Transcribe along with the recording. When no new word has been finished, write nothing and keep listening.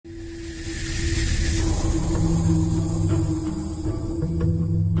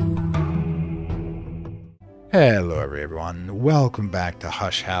Hello everyone, welcome back to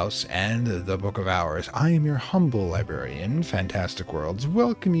Hush House and the Book of Hours. I am your humble librarian, Fantastic Worlds,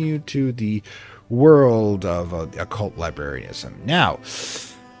 welcome you to the world of occult librarianism. Now,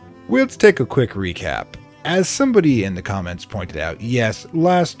 let's take a quick recap. As somebody in the comments pointed out, yes,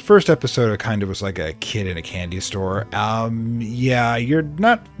 first episode I kind of was like a kid in a candy store. Yeah, you're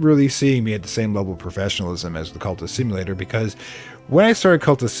not really seeing me at the same level of professionalism as the Cultist Simulator because when I started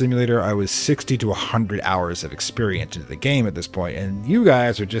Cultist Simulator, I was 60 to 100 hours of experience into the game at this point, and you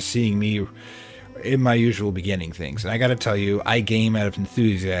guys are just seeing me in my usual beginning things. And I gotta tell you, I game out of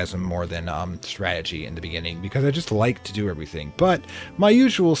enthusiasm more than strategy in the beginning, because I just like to do everything. But my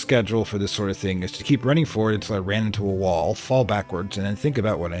usual schedule for this sort of thing is to keep running forward until I ran into a wall, fall backwards, and then think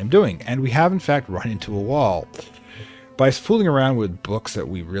about what I am doing. And we have in fact run into a wall. By fooling around with books that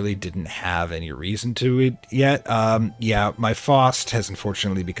we really didn't have any reason to it yet, yeah, my Faust has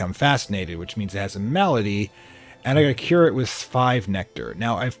unfortunately become fascinated, which means it has a malady, and I gotta cure it with 5 nectar.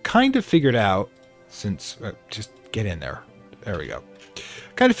 Now, I've kind of figured out, since, just get in there. There we go.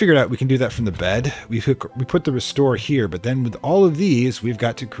 Kind of figured out we can do that from the bed. We put the restore here, but then with all of these, we've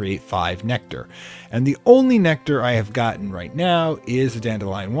got to create 5 nectar. And the only nectar I have gotten right now is the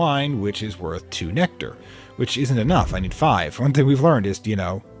dandelion wine, which is worth 2 nectar. Which isn't enough. I need 5. One thing we've learned is,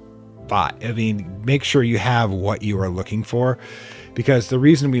 5. I mean, make sure you have what you are looking for. Because the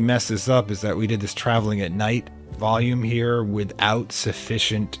reason we messed this up is that we did this traveling at night volume here without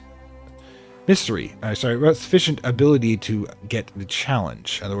sufficient sufficient ability to get the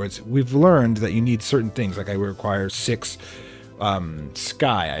challenge. In other words, we've learned that you need certain things. Like I require 6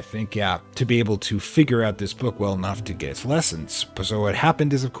 sky, I think, yeah, to be able to figure out this book well enough to get its lessons. So what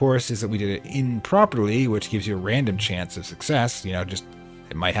happened is, of course, is that we did it improperly, which gives you a random chance of success. Just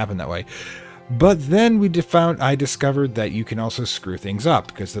it might happen that way. But then I discovered that you can also screw things up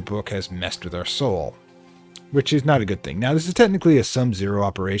because the book has messed with our soul, which is not a good thing. Now, this is technically a sum zero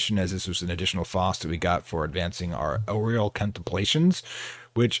operation, as this was an additional Faust that we got for advancing our aureal contemplations,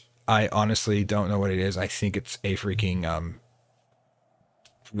 which I honestly don't know what it is. I think it's a freaking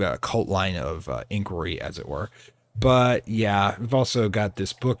cult line of inquiry, as it were. But yeah, we've also got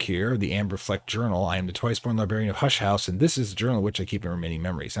this book here, the Amber Fleck Journal. I am the Twice-Born Librarian of Hush House, and this is a journal which I keep in remaining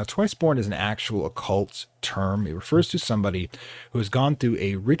memories. Now, Twice-Born is an actual occult term. It refers to somebody who has gone through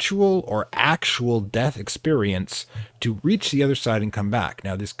a ritual or actual death experience to reach the other side and come back.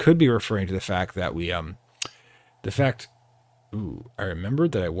 Now, this could be referring to the fact that I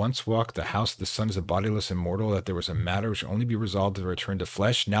remembered that I once walked the house of the sun as a bodiless immortal, that there was a matter which should only be resolved if I return to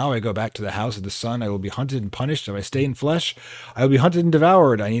flesh. Now I go back to the house of the sun. I will be hunted and punished. If I stay in flesh, I will be hunted and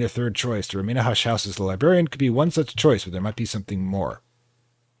devoured. I need a third choice. To remain a hush house as the librarian could be one such choice, but there might be something more.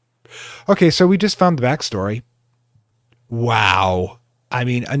 Okay, so we just found the backstory. Wow. I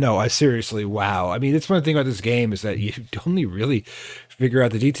mean, no, seriously, wow. I mean, it's one thing about this game is that you only really figure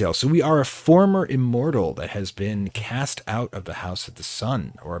out the details. So we are a former immortal that has been cast out of the house of the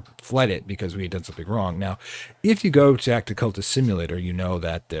sun, or fled it because we had done something wrong. Now, if you go to Cultist Simulator, you know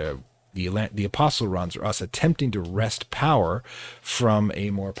that the apostle runs are us attempting to wrest power from a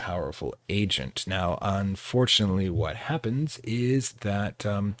more powerful agent. Now, unfortunately, what happens is that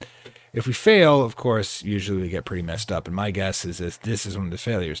if we fail, of course, usually we get pretty messed up. And my guess is that this is one of the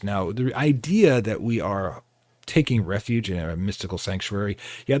failures. Now, the idea that we are taking refuge in a mystical sanctuary,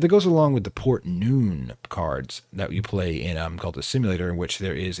 yeah, that goes along with the Port Noon cards that you play in Cultist Simulator, in which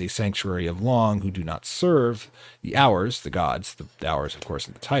there is a sanctuary of Long who do not serve the hours, the gods, the hours, of course,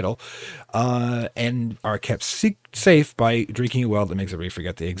 in the title, and are kept safe by drinking a well that makes everybody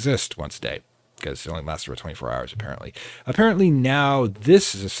forget they exist once a day, because it only lasts for 24 hours, apparently. Apparently now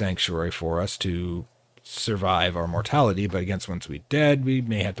this is a sanctuary for us to survive our mortality, but against once we're dead, we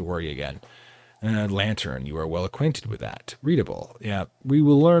may have to worry again. Lantern, you are well acquainted with that. Readable. Yeah, we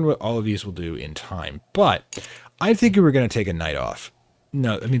will learn what all of these will do in time. But I think we're going to take a night off.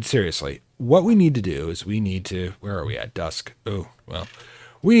 No, I mean, seriously. What we need to do is where are we at? Dusk. Oh, well,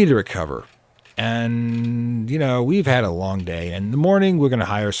 we need to recover. And, we've had a long day. And in the morning, we're going to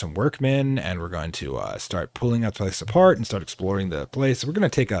hire some workmen, and we're going to start pulling that place apart and start exploring the place. So we're going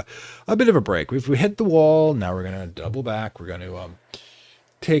to take a bit of a break. We hit the wall. Now we're going to double back. We're going to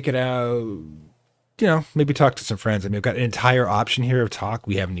take it out. Maybe talk to some friends. I mean, we've got an entire option here of talk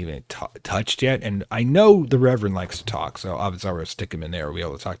we haven't even touched yet. And I know the Reverend likes to talk, so obviously I'm going to stick him in there. We'll be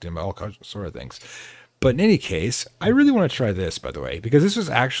able to talk to him about all sort of things. But in any case, I really want to try this, by the way, because this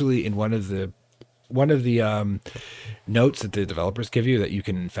was actually in one of the notes that the developers give you, that you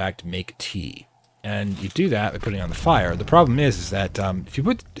can, in fact, make tea. And you do that by putting it on the fire. The problem is that if you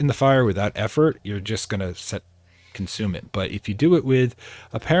put it in the fire without effort, you're just going to consume it. But if you do it with,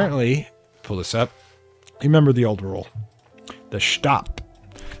 apparently, pull this up, Remember the old rule. The Stopp.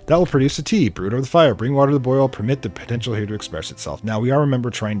 That will produce a tea. Brew it over the fire. Bring water to the boil. Permit the potential here to express itself. Now, we are, remember,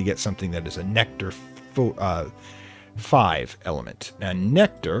 trying to get something that is a nectar 5 element. Now,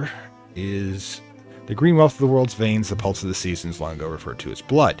 nectar is the green wealth of the world's veins, the pulse of the seasons, long ago referred to as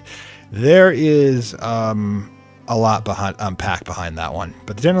blood. There is a lot unpacked behind that one,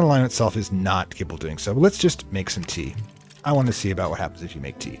 but the dandelion itself is not capable of doing so. But let's just make some tea. I want to see about what happens if you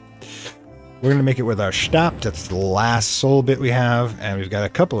make tea. We're going to make it with our Stopp. That's the last soul bit we have, and we've got a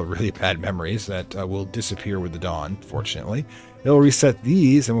couple of really bad memories that will disappear with the dawn, fortunately. It'll reset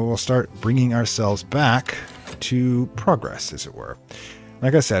these, and we will start bringing ourselves back to progress, as it were.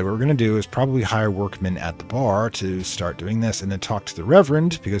 Like I said, what we're going to do is probably hire workmen at the bar to start doing this, and then talk to the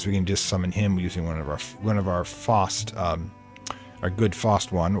Reverend, because we can just summon him using one of our Faust, our good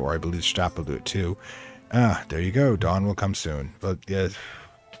Faust one, or I believe Stopp will do it too. There you go. Dawn will come soon. But yeah,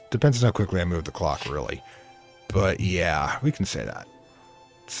 depends on how quickly I move the clock, really. But yeah, we can say that.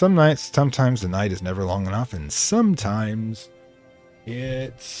 Sometimes the night is never long enough, and sometimes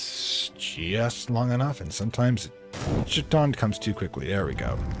it's just long enough, and sometimes dawn comes too quickly. There we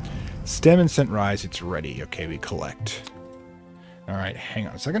go. Stem and scent rise. It's ready. Okay, we collect. All right, hang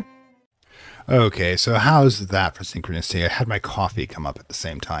on a second. Okay, so how's that for synchronicity? I had my coffee come up at the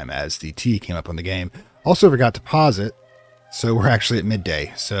same time as the tea came up on the game. Also forgot to pause it, so we're actually at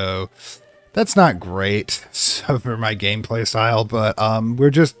midday. So that's not great for my gameplay style, but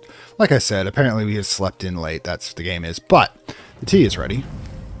we're just, like I said, apparently we have slept in late. That's what the game is. But the tea is ready.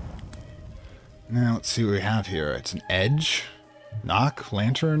 Now let's see what we have here. It's an edge, knock,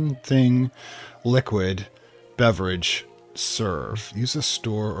 lantern, thing, liquid, beverage, serve. Use a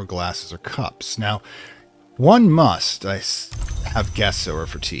store or glasses or cups. Now, one must have guests over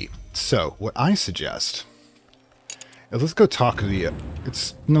for tea. So what I suggest is let's go talk to the,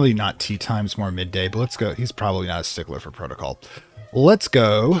 it's really not tea time, it's more midday, but let's go, he's probably not a stickler for protocol. Let's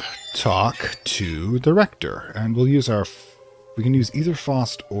go talk to the rector, and we'll use we can use either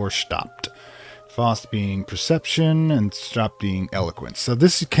Faust or Stopped. Faust being perception and Stopped being eloquence. So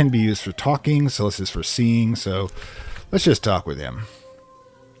this can be used for talking, so this is for seeing, so let's just talk with him.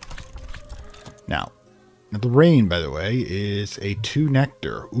 Now the rain, by the way, is a 2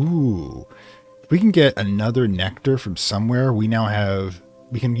 nectar. Ooh. If we can get another nectar from somewhere, we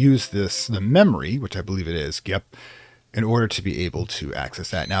can use the memory, which I believe it is, yep, in order to be able to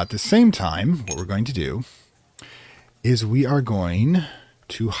access that. Now, at the same time, what we're going to do is we are going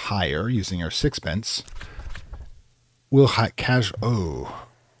to hire, using our sixpence, we'll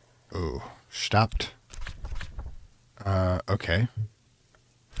Stopped. Okay.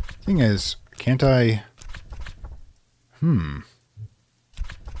 Thing is, can't I...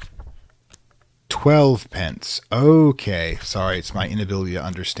 12 pence. Okay. Sorry, it's my inability to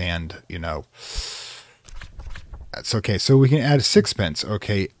understand, That's okay. So we can add a 6 pence.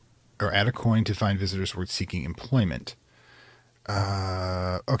 Okay. Or add a coin to find visitors worth seeking employment.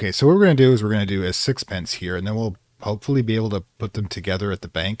 Okay. So what we're going to do is we're going to do a 6 pence here, and then we'll hopefully be able to put them together at the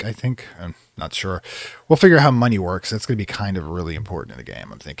bank, I think. I'm not sure. We'll figure out how money works. That's going to be kind of really important in the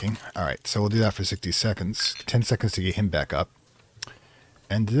game, I'm thinking. All right, so we'll do that for 60 seconds. 10 seconds to get him back up.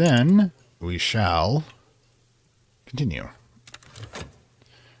 And then we shall continue.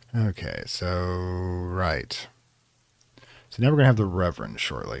 Okay, so, right. So now we're going to have the Reverend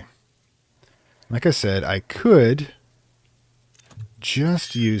shortly. Like I said, I could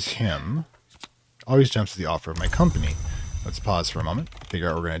just use him. Always jumps to the offer of my company. Let's pause for a moment, figure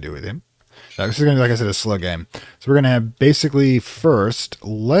out what we're going to do with him. This is going to be, like I said, a slow game. So we're going to have basically first,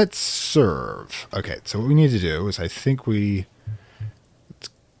 let's serve. Okay, so what we need to do is let's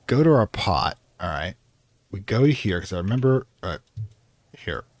go to our pot. All right. We go to here because I remember,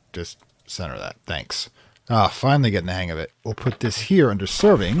 here, just center that. Thanks. Finally getting the hang of it. We'll put this here under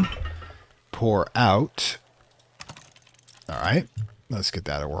serving. Pour out. All right. Let's get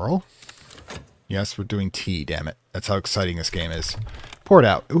that a whirl. Yes, we're doing tea, damn it. That's how exciting this game is. Pour it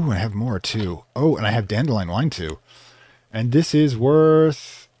out. Ooh, I have more, too. Oh, and I have dandelion wine, too. And this is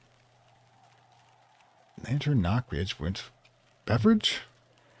worth... Lantern, knock, ridge, wind, beverage?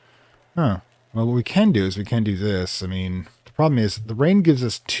 Huh. Well, what we can do is we can do this. I mean, the problem is the rain gives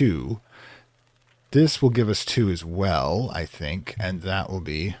us 2. This will give us 2 as well, I think. And that will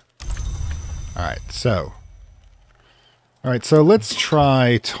be... Alright, so let's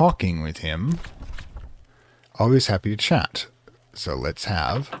try talking with him. Always happy to chat. So let's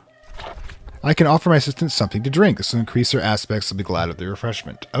have... I can offer my assistants something to drink. This will increase their aspects. They'll be glad of the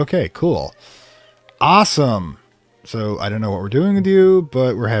refreshment. Okay, cool. Awesome. So I don't know what we're doing with you,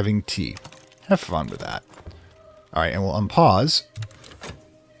 but we're having tea. Have fun with that. All right, and we'll unpause.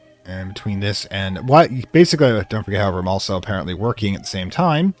 And between this and what, basically, don't forget, however, I'm also apparently working at the same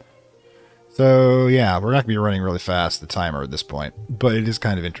time. So yeah, we're not going to be running really fast, the timer at this point, but it is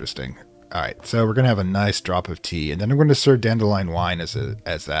kind of interesting. All right, so we're going to have a nice drop of tea, and then I'm going to serve dandelion wine as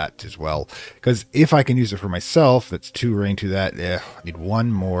that as well. Because if I can use it for myself, that's 2 rain to that. I need one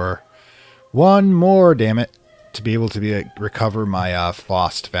more, damn it, to be able to recover my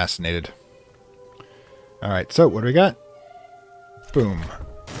fascinated. All right, so what do we got? Boom.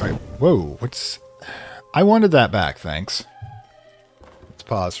 All right, whoa, I wanted that back, thanks. Let's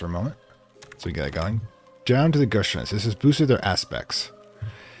pause for a moment. So we get it going. Down to the Gushness. This has boosted their aspects.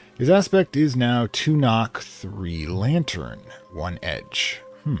 His aspect is now 2 knock, 3 lantern, 1 edge.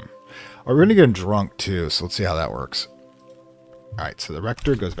 Oh, we're going to get drunk too, so let's see how that works. Alright, so the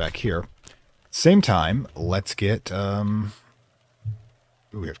rector goes back here. Same time, let's get... ooh,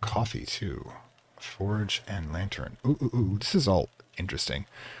 we have coffee too. Forge and lantern. Ooh, this is all interesting.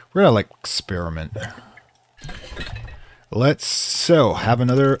 We're going to, experiment. Let's, have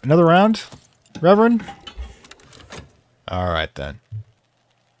another round, Reverend? Alright then.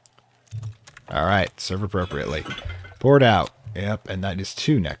 Alright, serve appropriately. Pour it out. Yep, and that is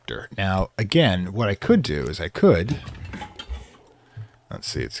 2 nectar. Now, again, what I could do is let's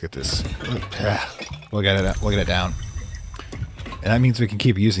see, let's get this. We'll get it down. And that means we can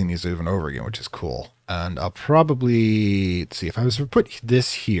keep using these over and over again, which is cool. And I'll probably, let's see, if I was to put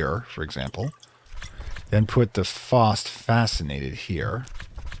this here, for example, then put the fascinated here,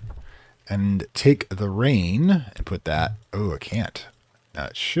 and take the rain and put that, oh, I can't. Now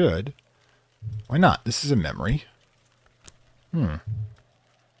it should. Why not? This is a memory.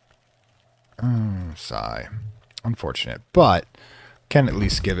 Sigh. Unfortunate. But can at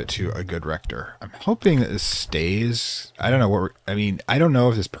least give it to a good rector. I'm hoping that this stays. I don't know I don't know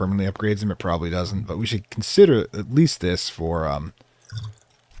if this permanently upgrades him. It probably doesn't. But we should consider at least this for a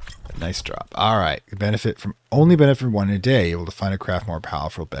nice drop. Alright. Only benefit from 1 a day. Able to find a craft more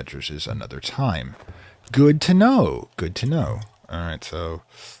powerful beverages another time. Good to know. Good to know. Alright, so...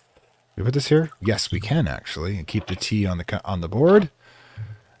 we put this here? Yes, we can actually. And keep the tea on the board.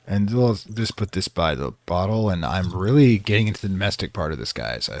 And we'll just put this by the bottle. And I'm really getting into the domestic part of this,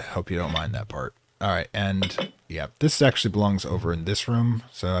 guys. I hope you don't mind that part. All right, and yeah, this actually belongs over in this room.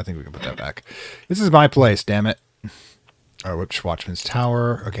 So I think we can put that back. This is my place, damn it. Oh, which Watchman's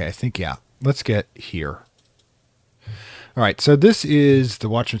Tower? Okay, I think, yeah. Let's get here. All right, so this is the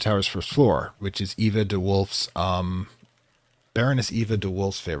Watchman's Tower's first floor, which is Eva de Wolf's... Baroness Eva de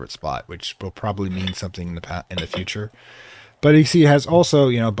Wolf's favorite spot, which will probably mean something in the future. But you see, it has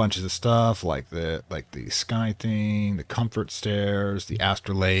also, bunches of stuff like the sky thing, the comfort stairs, the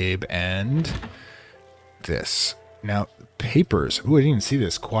astrolabe, and this. Now, papers. Ooh, I didn't even see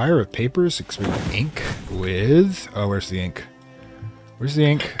this. Choir of papers, ink with... oh, where's the ink? Where's the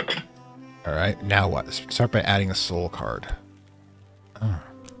ink? All right, now what? Let's start by adding a soul card. Oh,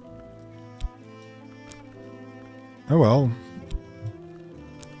 well.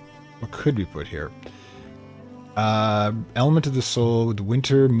 What could we put here? Element of the soul with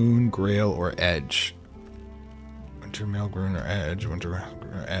winter, moon, grail, or edge. Winter, male, green, or edge. Winter,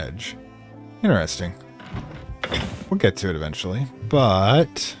 or edge. Interesting. We'll get to it eventually.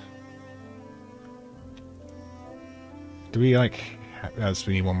 But... do we, we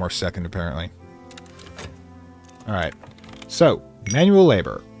need 1 more second, apparently. Alright. So, manual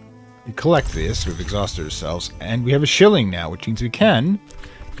labor. We collect this. We've exhausted ourselves. And we have a shilling now, which means we can...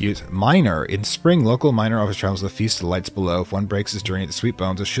 use miner. In spring, local miner offers travels to the feast of the lights below. If one breaks his journey at the Sweet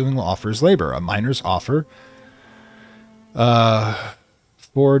Bones, a shilling will offer his labor. A miner's offer.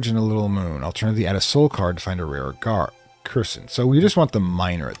 Forge and a little moon. Alternatively, add a soul card to find a rare person. So we just want the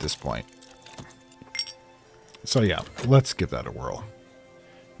miner at this point. So yeah, let's give that a whirl.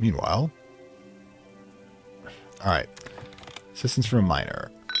 Meanwhile. Alright. Assistance from a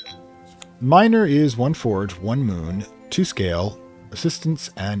miner. Miner is 1 forge, 1 moon, 2 scale, assistance,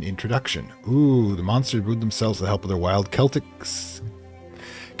 and introduction. Ooh, the monsters brewed themselves with the help of their wild Celtic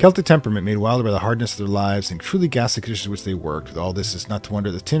temperament, made wilder by the hardness of their lives and truly ghastly conditions in which they worked. With all this, it's not to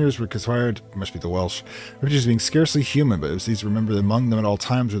wonder the tinners were conspired, must be the Welsh, creatures being scarcely human, but it was these remembered among them at all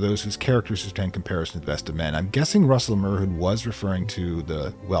times were those whose characters stand comparison to the best of men. I'm guessing Russell Merhood was referring to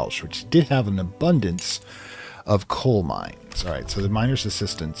the Welsh, which did have an abundance of coal mines. All right, so the miner's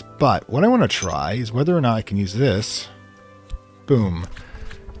assistance. But what I want to try is whether or not I can use this. Boom.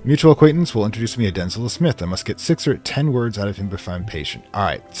 Mutual acquaintance will introduce me to Denzel Smith. I must get 6 or 10 words out of him if I'm patient.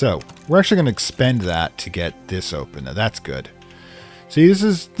 Alright, so we're actually going to expend that to get this open. Now that's good. See, this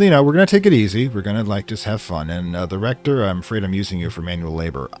is, we're going to take it easy. We're going to, just have fun. And the rector, I'm afraid I'm using you for manual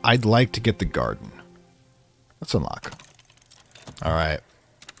labor. I'd like to get the garden. Let's unlock. Alright.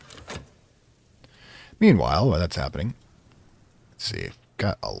 Meanwhile, while that's happening, let's see.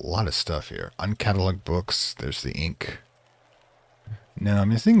 Got a lot of stuff here. Uncatalogued books. There's the ink. Now, I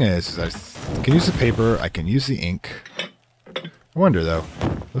mean, the thing is I can use the paper. I can use the ink. I wonder, though.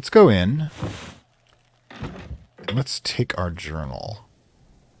 Let's go in. And let's take our journal.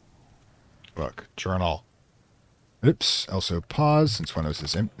 Book. Journal. Oops. Also pause, since one of us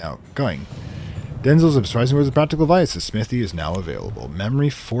is now going. Denzel's surprising words of practical advice. The smithy is now available.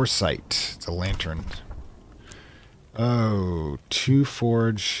 Memory foresight. It's a lantern. Oh, to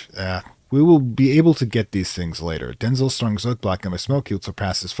forge. We will be able to get these things later. Denzel's strong as oak, black and by smoke. He will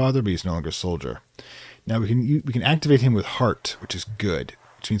surpass his father, but he's no longer a soldier. Now we can activate him with heart, which is good.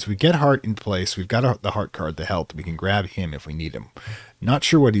 Which means we get heart in place. We've got the heart card to help. We can grab him if we need him. Not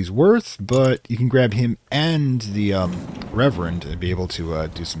sure what he's worth, but you can grab him and the Reverend and be able to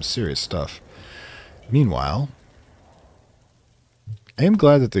do some serious stuff. Meanwhile, I am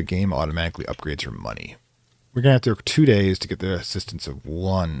glad that the game automatically upgrades your money. We're going to have to work 2 days to get the assistance of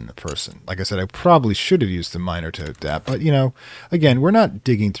one person. Like I said, I probably should have used the miner to adapt. But, you know, again, we're not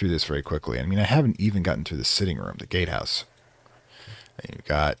digging through this very quickly. I mean, I haven't even gotten through the sitting room, the gatehouse. And you've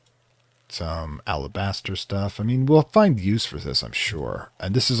got some alabaster stuff. I mean, we'll find use for this, I'm sure.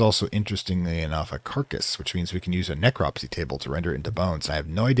 And this is also, interestingly enough, a carcass, which means we can use a necropsy table to render it into bones. I have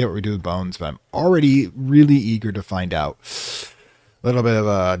no idea what we do with bones, but I'm already really eager to find out. A little bit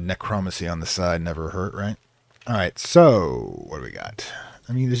of necromancy on the side never hurt, right? All right, so what do we got?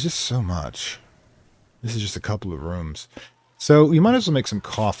 I mean, there's just so much. This is just a couple of rooms. So we might as well make some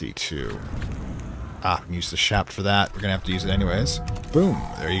coffee, too. Ah, we can use the shaft for that. We're going to have to use it anyways. Boom,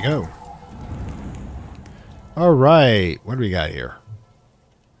 there you go. All right, what do we got here?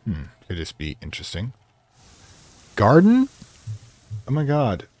 Could this be interesting? Garden? Oh my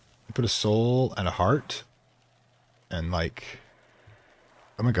god. We put a soul and a heart. And like...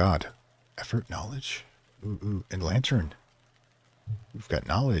 Oh my god. Effort, knowledge? Ooh, and lantern. We've got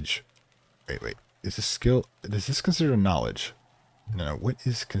knowledge. Wait. Is this skill... Is this considered a knowledge? No, what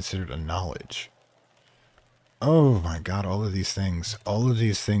is considered a knowledge? Oh my god, all of these things. All of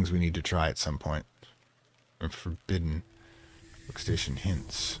these things we need to try at some point. Forbidden. Workstation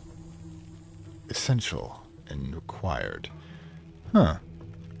hints. Essential and required. Huh.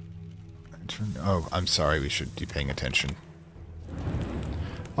 Oh, I'm sorry, we should be paying attention.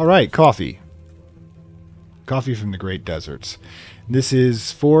 Alright, coffee. Coffee from the Great Deserts. This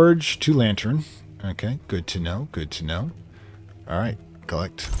is forge to lantern. Okay, good to know, good to know. Alright,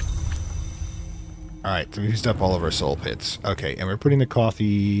 collect. Alright, so we used up all of our soul pits. Okay, and we're putting the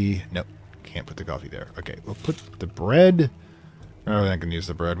coffee... Nope, can't put the coffee there. Okay, we'll put the bread... Oh, we're not going to use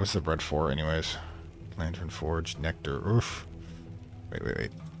the bread. What's the bread for, anyways? Lantern, forge, nectar. Oof. Wait.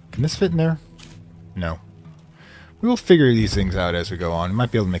 Can this fit in there? No. We will figure these things out as we go on. We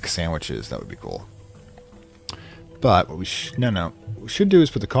might be able to make sandwiches. That would be cool. But what we what we should do is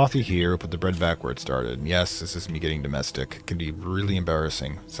put the coffee here. We'll put the bread back where it started. And yes, this is me getting domestic. It can be really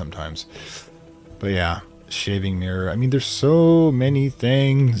embarrassing sometimes. But yeah, shaving mirror. I mean, there's so many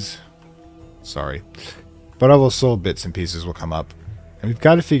things. Sorry. But all those soul bits and pieces will come up. And we've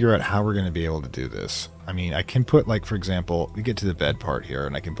got to figure out how we're going to be able to do this. I mean, I can put, like, for example, we get to the bed part here,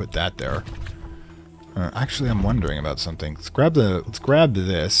 and I can put that there. Actually, I'm wondering about something. Let's grab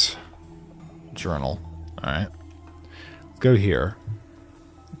this journal. All right. Let's go here.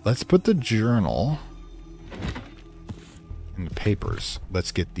 Let's put the journal in the papers.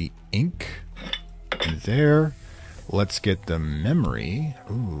 Let's get the ink in there. Let's get the memory.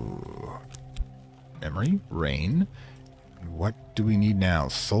 Ooh. Memory, rain. What do we need now?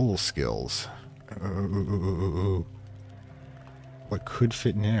 Soul skills. What could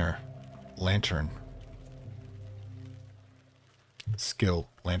fit in there? Lantern. Skill,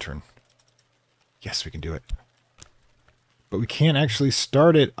 lantern. Yes, we can do it. But we can't actually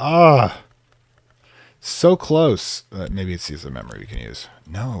start it. Ah! So close. Maybe it's the memory we can use.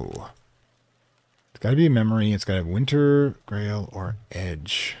 No. It's got to be a memory. It's got to have winter, grail, or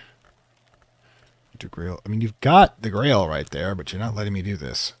edge. Grail. I mean, you've got the grail right there, but you're not letting me do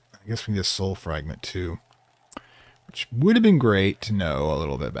this. I guess we need a soul fragment too, which would have been great to know a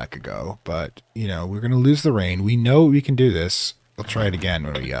little bit back ago. But you know, we're going to lose the rain. We know we can do this. We'll try it again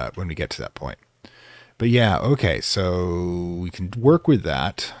when we get to that point. But yeah, okay. So we can work with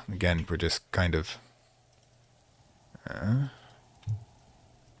that. Again, we're just kind of.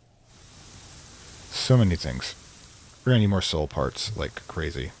 So many things. We're going to need more soul parts like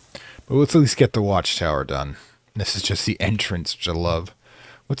crazy. But let's at least get the watchtower done. This is just the entrance, which I love.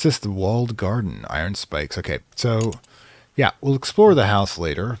 What's this? The walled garden. Iron spikes. Okay, so, yeah, we'll explore the house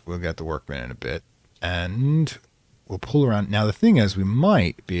later. We'll get the workmen in a bit. And we'll pull around. Now, the thing is, we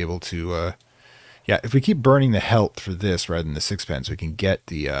might be able to Yeah, if we keep burning the health for this rather than the sixpence, we can get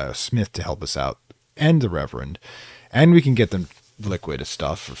the smith to help us out, and the reverend, and we can get them liquid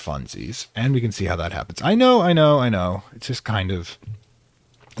stuff for funsies, and we can see how that happens. I know. It's just kind of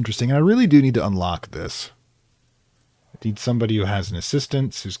interesting, and I really do need to unlock this. I need somebody who has an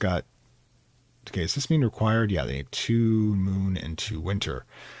assistant, who's got... Okay, does this mean required? Yeah, they need 2 moon and 2 winter.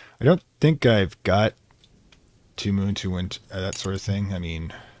 I don't think I've got 2 moon, 2 winter, that sort of thing. I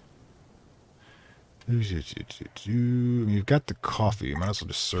mean... You've got the coffee. You might as well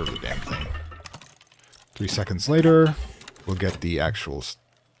just serve the damn thing. 3 seconds later, we'll get the actual...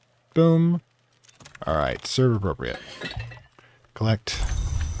 Boom. Alright, serve appropriate. Collect.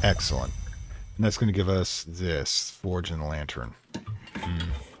 Excellent. And that's going to give us this. Forge and lantern.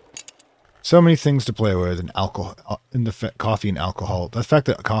 So many things to play with, and alcohol, in the coffee and alcohol. The fact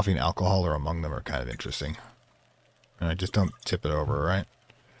that coffee and alcohol are among them are kind of interesting. And I just don't tip it over, right?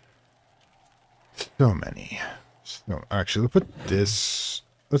 So many. So, actually,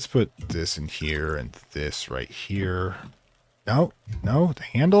 let's put this in here and this right here. No, the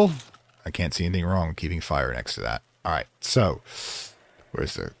handle? I can't see anything wrong with keeping fire next to that. Alright, so,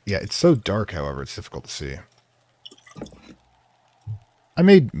 where's the... Yeah, it's so dark, however, it's difficult to see. I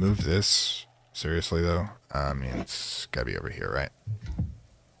may move this, seriously, though. I mean, it's gotta be over here, right?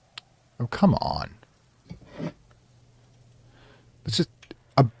 Oh, come on. Let's just...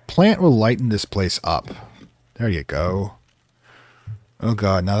 A plant will lighten this place up. There you go. Oh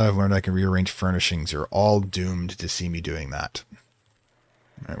god, now that I've learned I can rearrange furnishings, you're all doomed to see me doing that.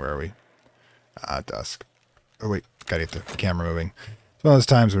 Alright, where are we? Dusk. Oh wait, gotta get the camera moving. It's one of those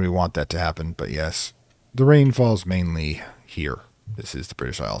times when we want that to happen, but yes. The rain falls mainly here. This is the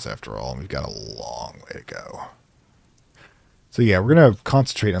British Isles after all, and we've got a long way to go. So yeah, we're going to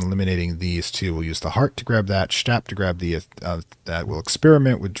concentrate on eliminating these two. We'll use the heart to grab that, Stab to grab the that. We'll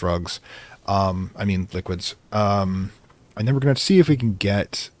experiment with drugs. Liquids. And then we're going to see if we can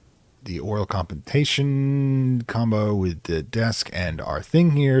get the oral compensation combo with the desk and our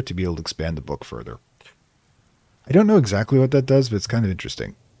thing here to be able to expand the book further. I don't know exactly what that does, but it's kind of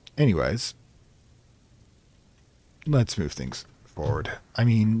interesting. Anyways, let's move things forward. I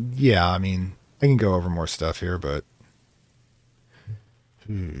can go over more stuff here, but...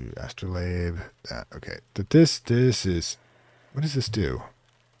 Astrolabe. Okay. This is... What does this do?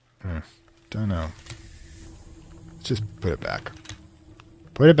 Don't know. Let's just put it back.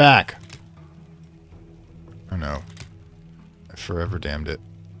 Put it back! Oh no. I forever damned it.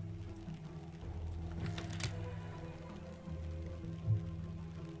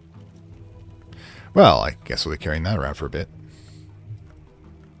 Well, I guess we'll be carrying that around for a bit.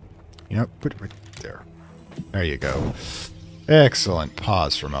 You know, put it right there. There you go. Excellent.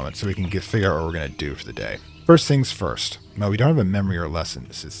 Pause for a moment so we can figure out what we're going to do for the day. First things first. No, we don't have a memory or lesson.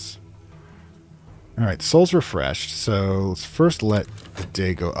 This is... Alright, soul's refreshed, so let's first let the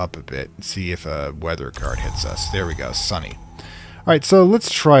day go up a bit and see if a weather card hits us. There we go, sunny. Alright, so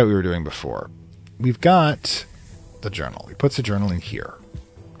let's try what we were doing before. We've got the journal. We put the journal in here.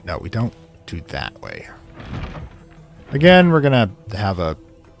 No, we don't do that way. Again, we're going to have a...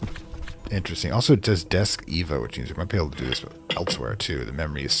 Interesting. Also, it does desk Evo, which means we might be able to do this elsewhere, too. The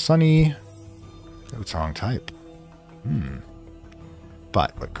memory is sunny. Oh, it's wrong type.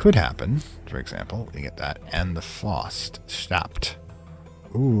 But what could happen, for example, we get that, and the Fost. Stopped.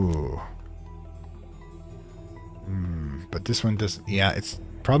 Ooh. But this one doesn't... Yeah, it's...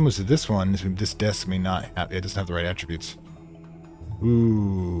 Problem with this one is this desk may not have... It doesn't have the right attributes.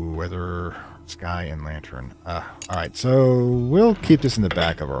 Ooh, weather... Sky and lantern. Alright, so we'll keep this in the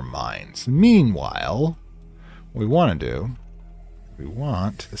back of our minds. Meanwhile, what we want to do, we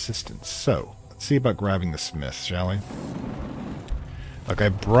want assistance. So, let's see about grabbing the smith, shall we? Look, I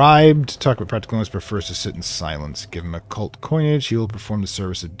bribed to talk about practical notes, prefers to sit in silence. Give him occult coinage, he will perform the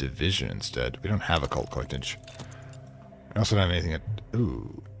service of division instead. We don't have occult coinage. We also don't have anything that...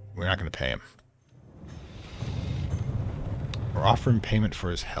 Ooh, we're not going to pay him. We're offering payment for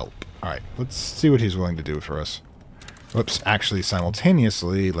his help. Alright, let's see what he's willing to do for us. Whoops, actually,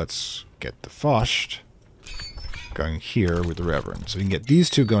 simultaneously, let's get the Fost going here with the Reverend. So we can get these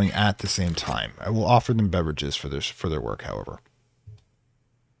two going at the same time. I will offer them beverages for their work, however.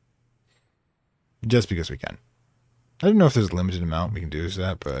 Just because we can. I don't know if there's a limited amount we can do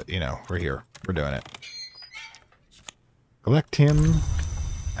that, but, you know, we're here. We're doing it. Collect him,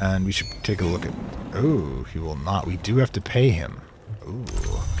 and we should take a look at... Oh, he will not. We do have to pay him. Ooh.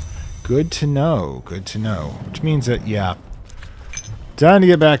 Good to know. Good to know. Which means that, yeah, time to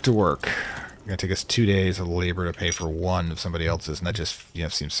get back to work. It's going to take us 2 days of labor to pay for one of somebody else's, and that just, you know,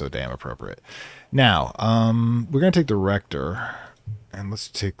 seems so damn appropriate. Now, we're going to take the rector And let's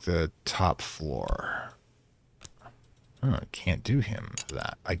take the top floor. Oh, I can't do him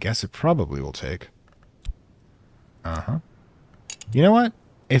that. I guess it probably will take. Uh-huh. You know what?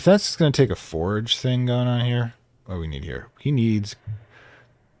 If that's going to take a forge thing going on here, what do we need here? He needs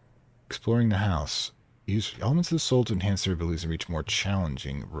exploring the house. Use elements of the soul to enhance their abilities and reach more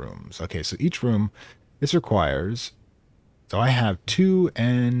challenging rooms. Okay, so each room, this requires... So I have 2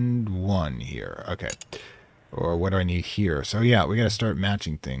 and 1 here. Okay. Or what do I need here? So yeah, we got to start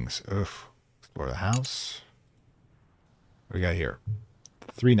matching things. Oof. Explore the house. What we got here?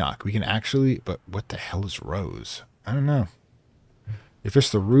 3 knock. We can actually... But what the hell is rose? I don't know. If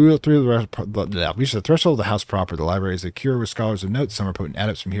it's the reach the threshold of the house proper, the library is a cure with scholars of note. Some are potent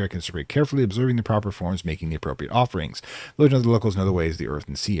adepts from here. I can survey carefully, observing the proper forms, making the appropriate offerings. Religion of the locals know the ways the earth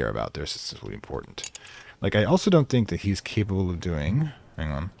and sea are about. This is really important. Like, I also don't think that he's capable of doing...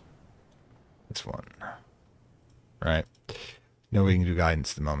 Hang on. This one. Right. No, we can do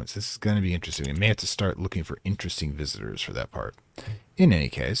guidance at the moment. So this is going to be interesting. We may have to start looking for interesting visitors for that part. In any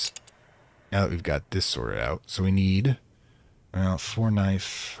case, now that we've got this sorted out, so we need... Well, 4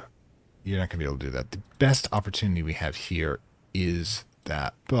 knife, you're not going to be able to do that. The best opportunity we have here is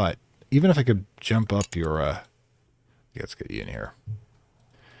that. But even if I could jump up your... let's get you in here.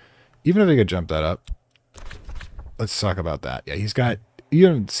 Even if I could jump that up, let's talk about that. Yeah, he's got... You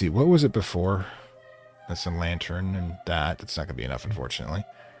don't see, what was it before? That's a lantern and that. That's not going to be enough, unfortunately.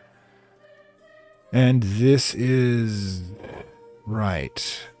 And this is...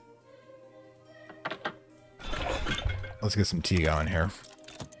 Right. Let's get some tea going here.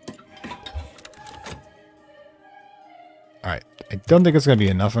 Alright. I don't think it's going to be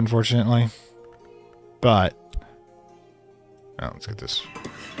enough, unfortunately. But... Oh, let's get this.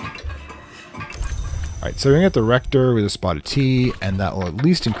 Alright, so we're going to get the rector with a spot of tea, and that will at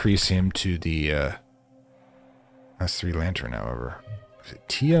least increase him to the... That's 3 lantern, however. Is it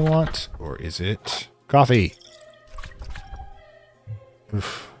tea I want? Or is it... Coffee!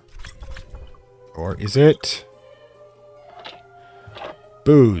 Oof. Or is it...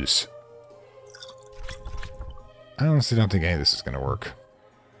 Booze. I honestly don't think any of this is going to work.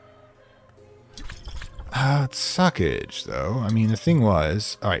 It's suckage, though. I mean, the thing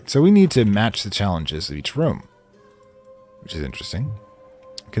was... Alright, so we need to match the challenges of each room. Which is interesting.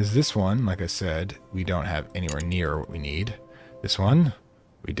 Because this one, like I said, we don't have anywhere near what we need. This one,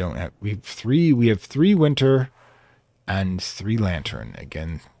 we don't have... We have 3 winter and 3 lantern.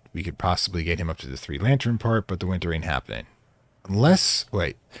 Again, we could possibly get him up to the 3 lantern part, but the winter ain't happening. Unless,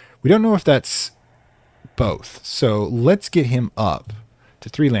 wait, we don't know if that's both. So let's get him up to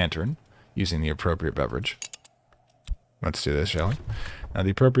 3 lantern using the appropriate beverage. Let's do this, shall we? Now the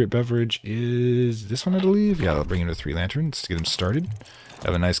appropriate beverage is this one, I believe. Yeah, I'll bring him to 3 lanterns to get him started.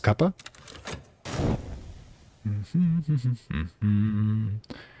 Have a nice cuppa. We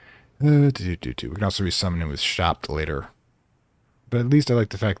can also resummon him with shopped later. But at least I like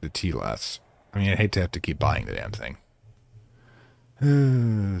the fact that tea lasts. I mean, I hate to have to keep buying the damn thing.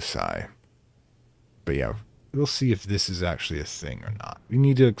 Sigh. But yeah, we'll see if this is actually a thing or not. We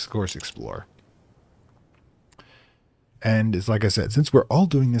need to, of course, explore. And it's like I said, since we're all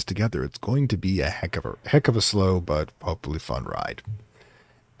doing this together, it's going to be a heck of a slow but hopefully fun ride.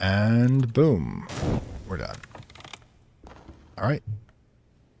 And boom, we're done. All right.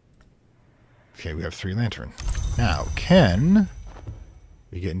 Okay, we have 3 lantern. Now, can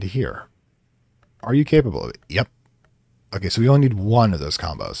we get into here? Are you capable of it? Yep. Okay, so we only need 1 of those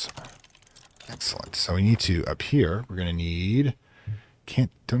combos. Excellent. So we need to, up here, we're going to need...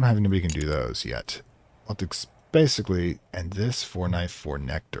 Don't have anybody who can do those yet. We'll have to basically, and this, 4 knife, 4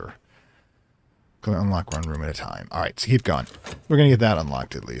 nectar. Going to unlock 1 room at a time. Alright, so keep going. We're going to get that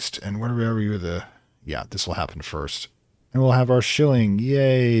unlocked at least. And whatever you the... Yeah, this will happen first. And we'll have our shilling.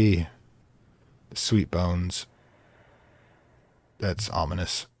 Yay! The sweet bones. That's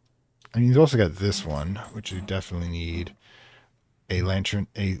ominous. I mean, you've also got this one, which you definitely need. A lantern,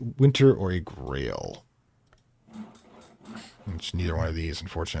 a winter, or a grail. It's neither one of these,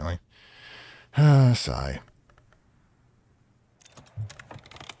 unfortunately. Sigh.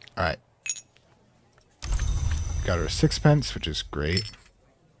 Alright. Got her 6 pence, which is great.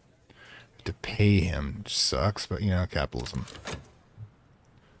 To pay him, which sucks, but, you know, capitalism.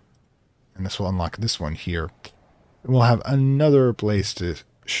 And this will unlock this one here. And we'll have another place to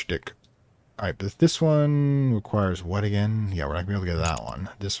shtick. Alright, but this one requires what again? Yeah, we're not going to be able to get that one.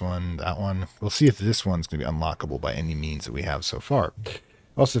 This one, that one. We'll see if this one's going to be unlockable by any means that we have so far.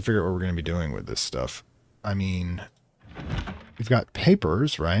 Also figure out what we're going to be doing with this stuff. I mean, we've got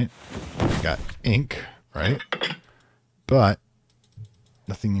papers, right? We've got ink, right? But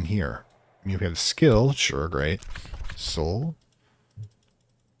nothing in here. I mean, we have skill, sure, great. Soul,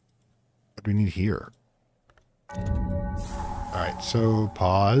 What do we need here? Alright, so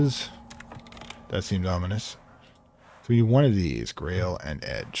pause. That seemed ominous. So we need one of these, Grail and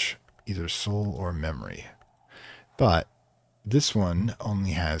Edge. Either soul or memory. But this one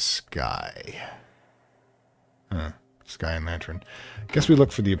only has sky. Huh. Sky and lantern. Guess we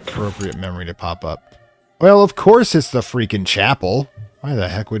look for the appropriate memory to pop up. Well, of course it's the freaking chapel. Why the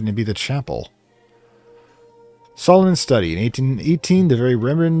heck wouldn't it be the chapel? Solomon's study. In 1818, the very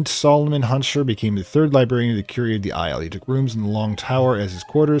Reverend Solomon Huncher became the third librarian of the Curie of the Isle. He took rooms in the Long Tower as his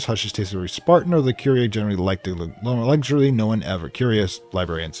quarters. Huncher's tastes were very Spartan, although the Curie generally liked the luxury no one ever. Curious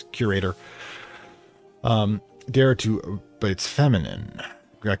librarians. Curator. Dare to, but it's feminine.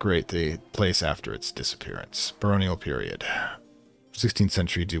 Decorate the place after its disappearance. Baronial period. 16th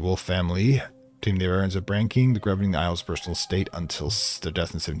century DeWolf family. Team the Barons of Branking, the governing the Isle's personal estate until their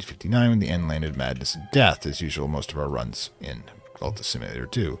death in 1759 when the end landed madness and death. As usual, most of our runs in Cultist Simulator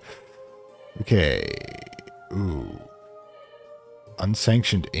do. Okay. Ooh.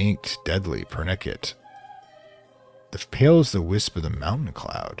 Unsanctioned inked, deadly, pernicate. The pale is the wisp of the mountain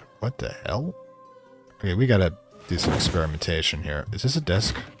cloud. What the hell? Okay, we gotta do some experimentation here. Is this a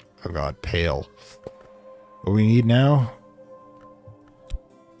desk? Oh god, pale. What we need now?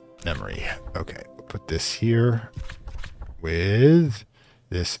 Memory. Okay, we'll put this here with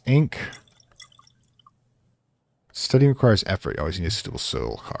this ink. Study requires effort. You always need a suitable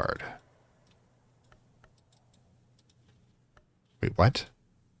soul card. Wait, what?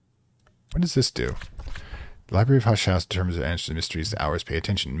 What does this do? The Library of Hush House determines the answer to the mysteries. The hours pay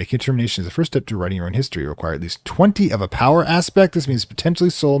attention. Making a determination is the first step to writing your own history. You require at least 20 of a power aspect. This means potentially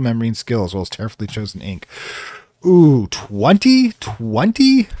soul, memory, and skill, as well as carefully chosen ink. Ooh, 20?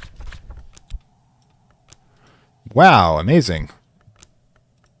 20? Wow, amazing.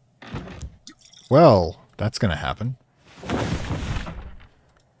 Well, that's going to happen.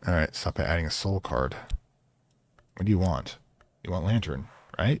 Alright, stop by adding a soul card. What do you want? You want lantern,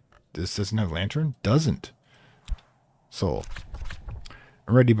 right? This doesn't have lantern? Doesn't. Soul.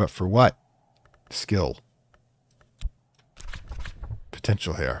 I'm ready, but for what? Skill.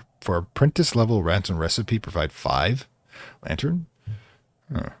 Potential here. For apprentice level ransom recipe, provide 5. Lantern?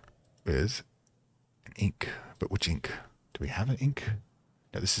 With an ink. But which ink? Do we have an ink?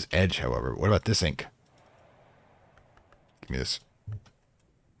 No, this is Edge, however. What about this ink? Give me this.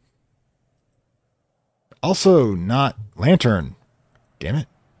 Also not lantern. Damn it.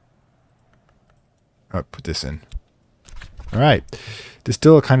 I'll put this in. Alright. There's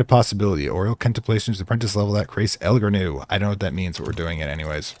still a kind of possibility. Oral contemplation is the apprentice level that creates Elgarnu. I don't know what that means, but we're doing it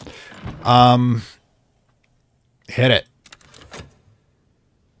anyways. Hit it.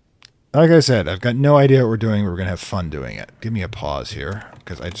 Like I said, I've got no idea what we're doing. We're going to have fun doing it. Give me a pause here,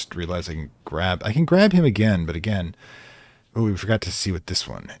 because I just realized I can grab him again, but again, oh, we forgot to see what this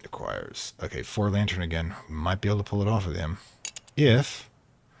one requires. Okay, 4 lantern again. We might be able to pull it off with him. If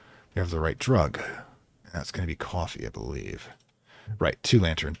we have the right drug. And that's going to be coffee, I believe. Right, 2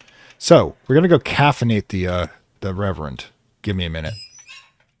 lantern. So, we're going to go caffeinate the Reverend. Give me a minute.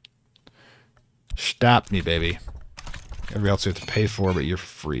 Stop me, baby. Everybody else you have to pay for, but you're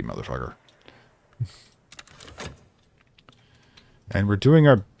free, motherfucker. And we're doing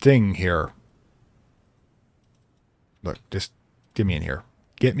our thing here. Look, just get me in here.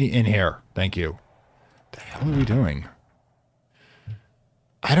 Get me in here. Thank you. What the hell are we doing?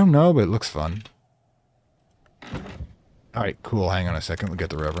 I don't know, but it looks fun. Alright, cool. Hang on a second. We'll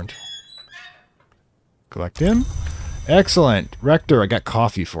get the Reverend. Collect him. Excellent. Rector, I got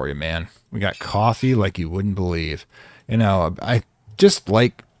coffee for you, man. We got coffee like you wouldn't believe. You know, I just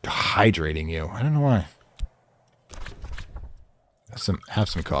like hydrating you. I don't know why. Have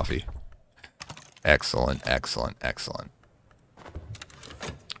some coffee. Excellent, excellent, excellent.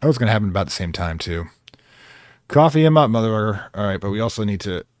 Oh, it's going to happen about the same time, too. Coffee him up, motherfucker. All right, but we also need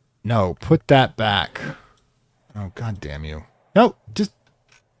to... No, put that back. Oh, god damn you. No, just...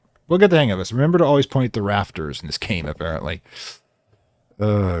 We'll get the hang of this. Remember to always point at the rafters in this game, apparently.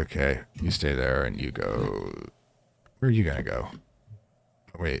 Okay, you stay there and you go... Where are you going to go?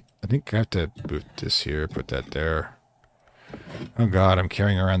 Wait, I think I have to boot this here, put that there. Oh god, I'm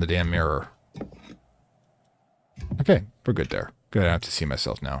carrying around the damn mirror. Okay, we're good there. Good, I have to see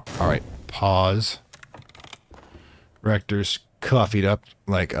myself now. Alright, pause. Rector's coffeeed up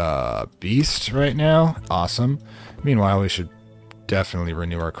like a beast right now. Awesome. Meanwhile, we should definitely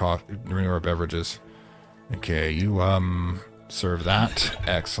renew our beverages. Okay, you serve that.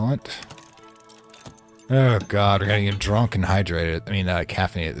 Excellent. Oh god, we're getting drunk and hydrated. I mean,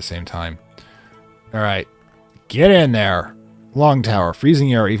 caffeinated at the same time. Alright, get in there. Long tower.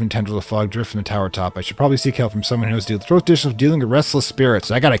 Freezing air, even tendrils of fog drift from the tower top. I should probably seek help from someone who knows the tradition of dealing with restless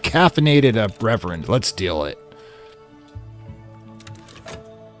spirits. I got a caffeinated reverend. Let's deal it.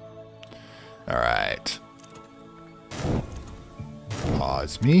 Alright.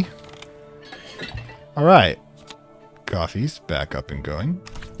 Pause me. Alright. Coffee's back up and going.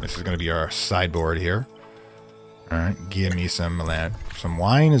 This is going to be our sideboard here. Alright, give me some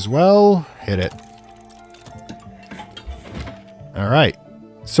wine as well. Hit it. Alright.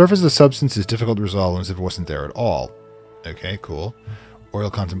 Surface of the substance is difficult to resolve as if it wasn't there at all. Okay, cool. Oil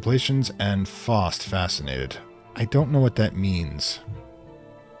contemplations and Faust fascinated. I don't know what that means.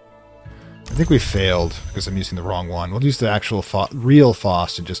 I think we failed because I'm using the wrong one. We'll use the actual real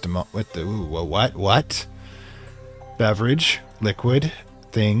Faust in just a moment. What the? Ooh, what? What? Beverage, liquid,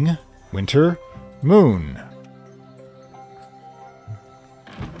 thing, winter, moon.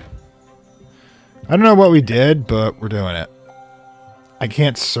 I don't know what we did, but we're doing it. I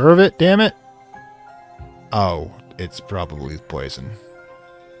can't serve it, damn it. Oh, it's probably poison.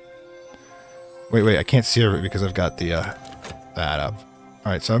 Wait, I can't serve it because I've got the that up.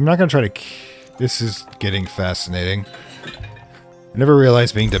 Alright, so I'm not going to try to... This is getting fascinating. I never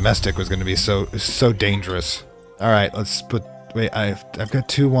realized being domestic was going to be so dangerous. Alright, let's put... Wait, I've got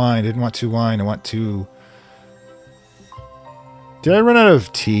 2 wine. I didn't want 2 wine. I want 2... Did I run out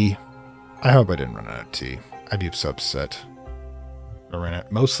of tea? I hope I didn't run out of tea. I'd be so upset. I ran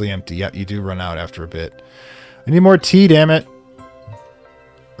out. Mostly empty. Yep, you do run out after a bit. I need more tea, damn it.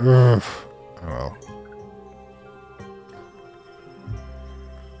 Ugh. Oh well.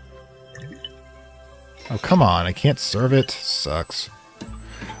 Oh, come on. I can't serve it. Sucks.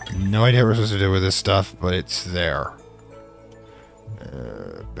 No idea what we're supposed to do with this stuff, but it's there.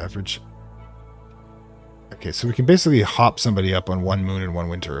 Beverage. Okay, so we can basically hop somebody up on 1 moon and 1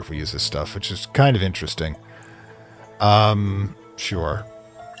 winter if we use this stuff, which is kind of interesting. Sure.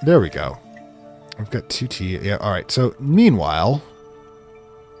 There we go. I've got 2 tea. Yeah, alright. So, meanwhile...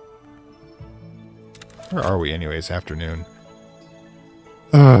 Where are we anyways? Afternoon.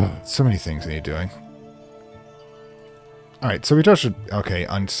 So many things I need doing. Alright, so we should... Okay,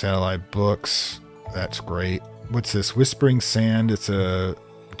 unsatellite books. That's great. What's this? Whispering Sand. It's a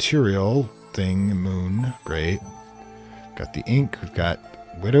material thing. Moon. Great. Got the ink. We've got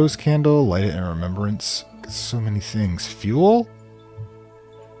Widow's Candle. Light it in remembrance. Got so many things. Fuel?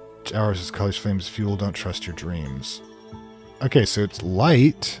 Hours is colors, flames, fuel. Don't trust your dreams. Okay, so it's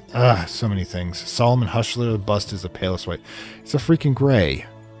light. So many things. Solomon Hushler. The bust is the palest white. It's a freaking gray.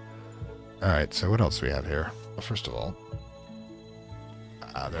 Alright, so what else do we have here? Well, first of all...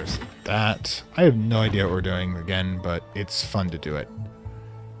 there's that. I have no idea what we're doing again, but it's fun to do it.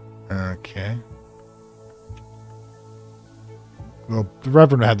 Okay. Well, the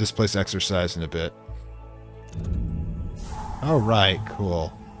Reverend will have this place exercised in a bit. Alright,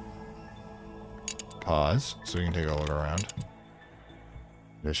 cool. Pause, so we can take a look around.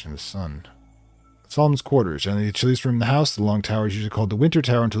 Condition of the sun. Solomon's quarters. Generally the chilliest room in the house, the Long Tower is usually called the Winter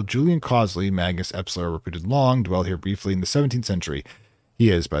Tower until Julian Causley, Magnus Epsler, reputed Long, dwell here briefly in the 17th century.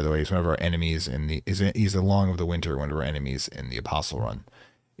 He is, by the way, he's one of our enemies in the... He's the Long of the Winter, one of our enemies in the Apostle Run.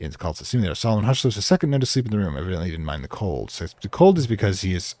 In the Cultist Simulator. Solomon Hushler was the second known to sleep in the room. Evidently he didn't mind the cold. So the cold is because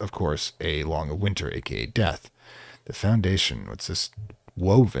he is, of course, a Long of Winter, aka Death. The foundation. What's this?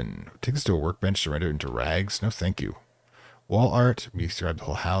 Woven. Take us to a workbench to render it into rags? No, thank you. Wall art. We describe the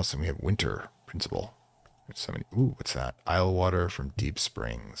whole house, and we have winter principle. There's so many. Ooh, what's that? Isle water from deep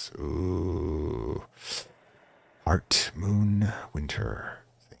springs. Ooh. Art, moon, winter.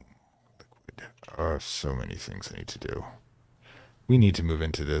 Thing. Liquid. Oh, so many things I need to do. We need to move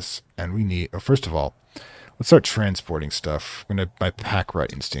into this, and we need... Oh, first of all, let's start transporting stuff. My pack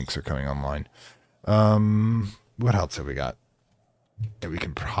rat instincts are coming online. What else have we got that we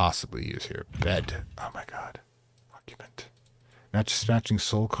can possibly use here? Bed. Oh my god. Occupant. Matching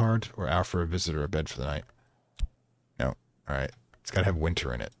soul card or out for a visitor, a bed for the night. No. Alright. It's got to have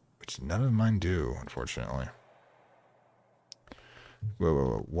winter in it, which none of mine do, unfortunately.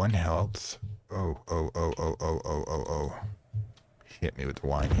 Whoa. 1 health. Oh. Hit me with the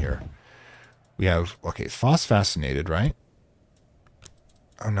wine here. We have... Okay, Foss fascinated, right?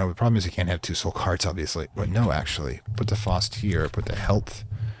 Oh no, the problem is you can't have 2 soul cards, obviously. But no, actually. Put the Faust here. Put the health.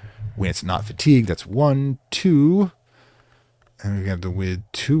 When it's not fatigued, that's 1, 2. And we have the with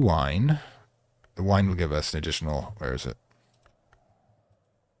 2 wine. The wine will give us an additional... Where is it?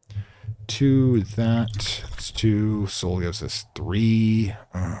 2 with that. It's 2. Soul gives us 3.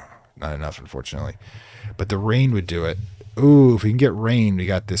 Not enough, unfortunately. But the rain would do it. Ooh, if we can get rain, we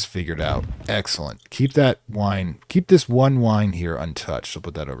got this figured out. Excellent. Keep that wine. Keep this 1 wine here untouched. We'll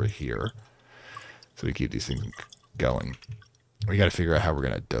put that over here. So we keep these things going. We got to figure out how we're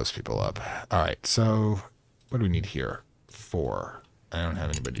going to dose people up. All right, so what do we need here? 4. I don't have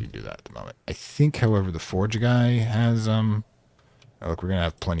anybody to do that at the moment. I think, however, the forge guy has, oh, look, we're going to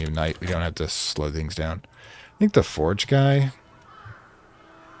have plenty of night. We don't have to slow things down. I think the forge guy,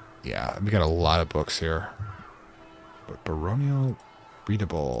 yeah, we got a lot of books here. But baronial,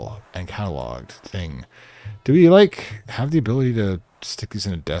 readable, and cataloged thing. Do we, like, have the ability to stick these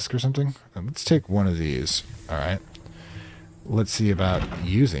in a desk or something? Let's take one of these. All right. Let's see about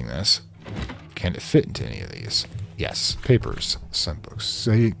using this. Can it fit into any of these? Yes. Papers. Some books.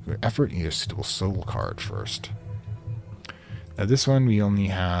 Say effort. You need a suitable soul card first. Now this one we only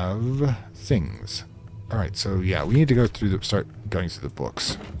have things. All right. So yeah, we need to go through start going through the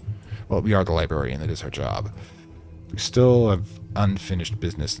books. Well, we are the librarian. That is our job. We still have unfinished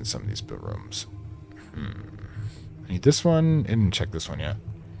business in some of these rooms. I need this one. I didn't check this one yet.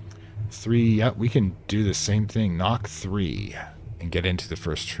 3. Yeah, we can do the same thing. Knock 3 and get into the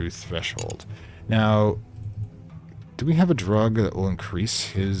first truth threshold. Now, do we have a drug that will increase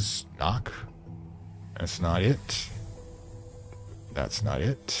his knock? That's not it. That's not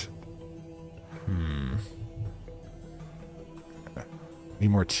it. Need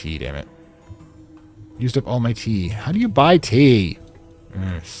more tea, damn it. Used up all my tea. How do you buy tea?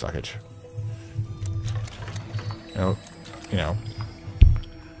 Suckage. No, you know.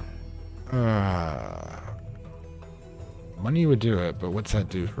 Money would do it, but what's that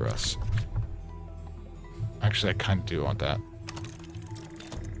do for us? Actually, I kind of do want that.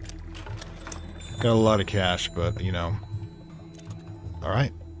 Got a lot of cash, but, you know.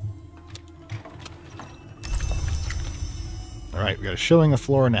 Alright. Alright, we got a shilling, a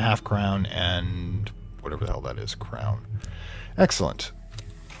floor, and a half crown, and whatever the hell that is, a crown. Excellent.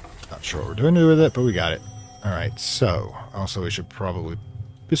 Not sure what we're doing with it, but we got it. Alright, so, also we should probably...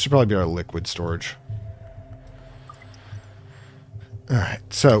 This should probably be our liquid storage.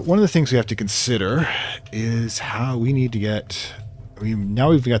 Alright, so one of the things we have to consider is how we need to get...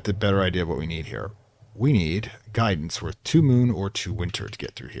 now we've got the better idea of what we need here. We need guidance worth 2 moon or 2 winter to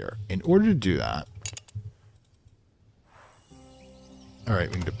get through here. In order to do that...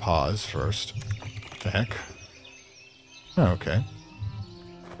 Alright, we need to pause first. What the heck? Oh, okay.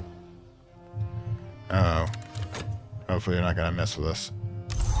 Oh. Hopefully they're not going to mess with us.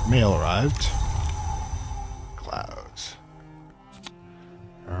 Mail arrived. Clouds.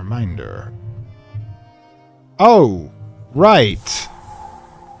 A reminder. Oh! Right!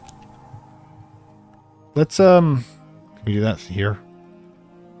 Let's, can we do that here?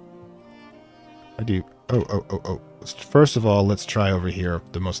 I do. Oh. First of all, let's try over here,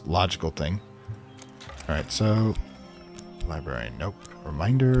 the most logical thing. Alright, so... Librarian, nope.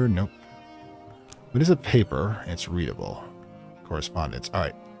 Reminder, nope. What is a paper? It's readable. Correspondence.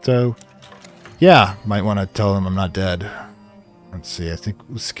 Alright, so... Yeah, might want to tell them I'm not dead. Let's see, I think...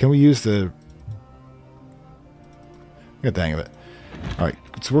 Can we use the... Get the hang of it. Alright,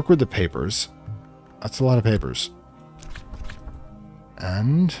 let's work with the papers. That's a lot of papers.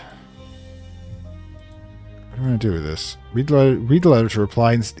 And... What am I going to do with this? Read the letter to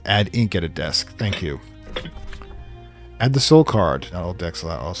reply and add ink at a desk. Thank you. Add the soul card. Not all decks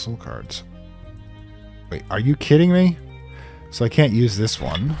allow all soul cards. Wait, are you kidding me? So I can't use this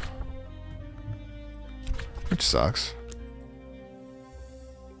one. Which sucks.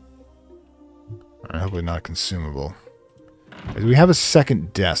 Hopefully not consumable. We have a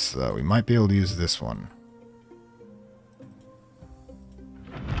second desk, though. We might be able to use this one.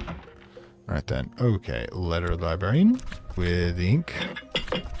 Alright then. Okay, letter librarian with ink.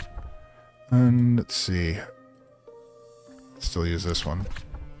 And let's see. Still use this one.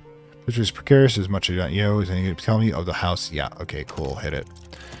 Which is precarious as much as you don't. You know, is anything to tell me? Oh, the house. Yeah, okay, cool. Hit it.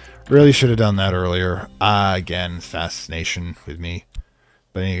 Really should have done that earlier. Again, fascination with me.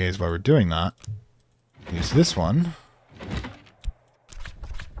 But anyways, while we're doing that, use this one.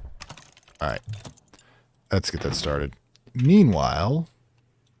 Alright. Let's get that started. Meanwhile,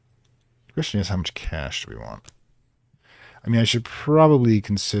 the question is how much cash do we want? I mean, I should probably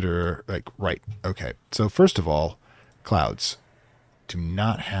consider, like, right. Okay. So first of all, clouds. Do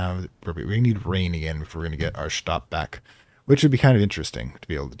not have... We need rain again if we're going to get our stop back, which would be kind of interesting to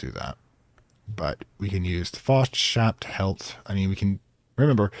be able to do that. But we can use the Frost, Shapt, Health. I mean, we can...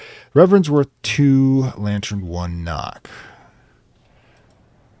 Remember, Reverend's worth 2, Lantern 1 knock.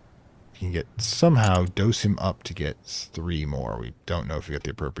 You can get... Somehow dose him up to get 3 more. We don't know if we got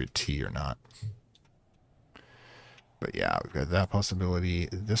the appropriate tea or not. But yeah, we've got that possibility.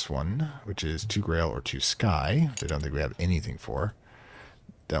 This one, which is 2 Grail or 2 Sky. I don't think we have anything for.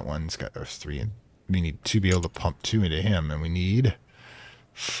 That one's got 3. And we need to be able to pump 2 into him, and we need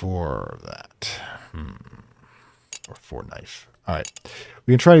 4 of that. or 4 knife. All right.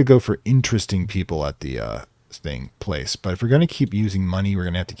 We can try to go for interesting people at the place. But if we're going to keep using money, we're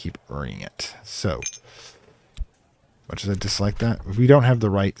going to have to keep earning it. So, much as I dislike that, we don't have the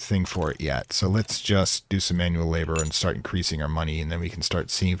right thing for it yet. So let's just do some manual labor and start increasing our money, and then we can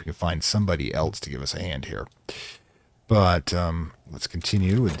start seeing if we can find somebody else to give us a hand here. But let's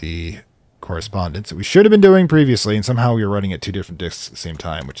continue with the correspondence that we should have been doing previously, and somehow we were running at 2 different disks at the same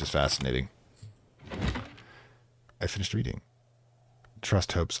time, which is fascinating. I finished reading.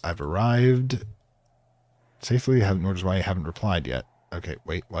 Trust hopes I've arrived safely, nor does why I haven't replied yet. Okay,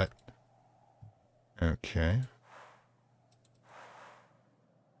 wait, what? Okay.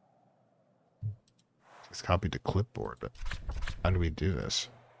 It's copied to clipboard, but how do we do this?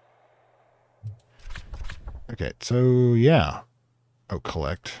 Okay, so yeah. Oh,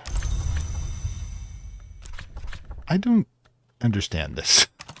 collect. I don't understand this.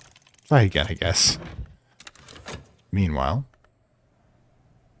 Try again, I guess. Meanwhile.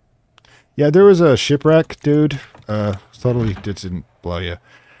 Yeah, there was a shipwreck, dude. Totally didn't blow you.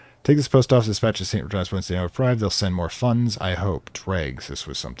 Take this post office dispatch to St. Regis once they have arrived. They'll send more funds, I hope. Dregs, this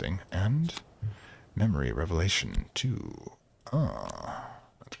was something. And memory revelation 2. Ah,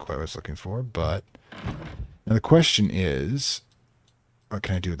 that's quite what I was looking for, but now the question is, what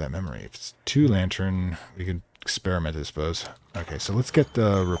can I do with that memory? If it's 2 lantern, we can experiment, I suppose. Okay, so let's get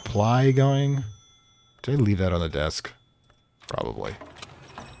the reply going. Did I leave that on the desk? Probably.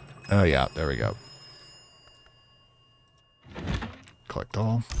 Oh yeah, there we go. Collect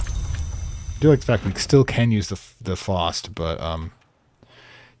all. I do like the fact we still can use the FOST, but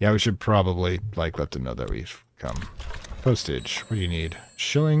yeah, we should probably like let them know that we've come. Postage. What do you need?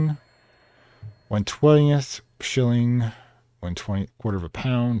 Shilling. 1/20th shilling. 1/20 quarter of a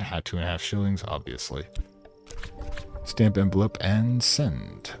pound. 2.5 shillings, obviously. Stamp envelope and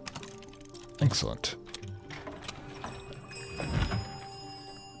send. Excellent.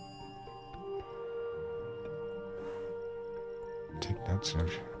 Take notes.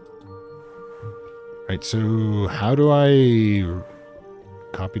 Right, so how do I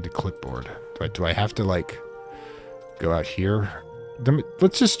copy to clipboard? Do I have to, like, go out here?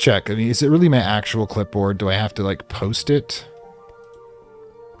 Let's just check. I mean, is it really my actual clipboard? Do I have to, like, post it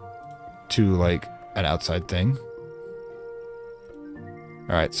to, like, an outside thing?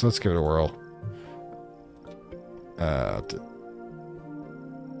 Alright, so let's give it a whirl.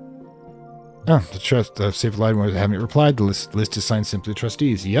 The saved line where I haven't replied. The list is signed simply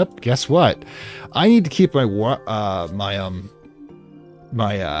trustees. Yep, guess what? I need to keep my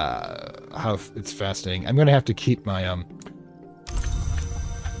how it's fascinating. I'm gonna have to keep my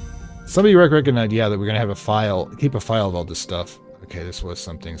somebody recognized, yeah, that we're gonna have a file, keep a file of all this stuff. Okay, this was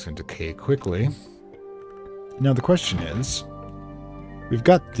something that's gonna decay quickly. Now the question is, we've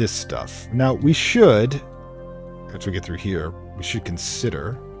got this stuff. Now we should, after we get through here, we should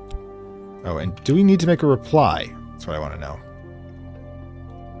consider. Oh, and do we need to make a reply? That's what I want to know.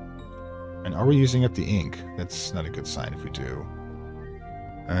 And are we using up the ink? That's not a good sign if we do.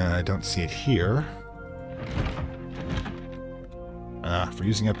 I don't see it here. If we're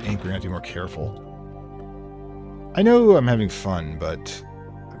using up ink, we're going to have to be more careful. I know I'm having fun, but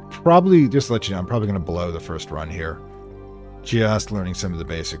probably, just to let you know, I'm probably going to blow the first run here. Just learning some of the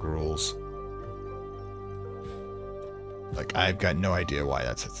basic rules. Like, I've got no idea why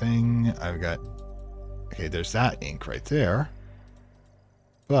that's a thing. I've got... Okay, there's that ink right there.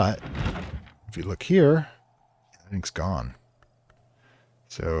 But, if you look here, that ink's gone.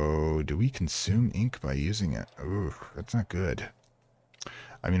 So, do we consume ink by using it? Ooh, that's not good.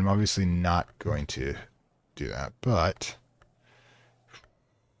 I mean, I'm obviously not going to do that, but...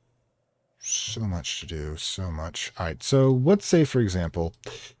 So much to do, so much. Alright, so let's say, for example...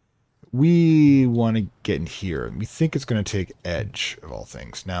 We want to get in here, and we think it's going to take edge, of all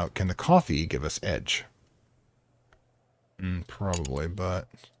things. Now, can the coffee give us edge? Probably, but...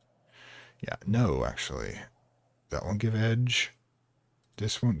 Yeah, no, actually. That won't give edge.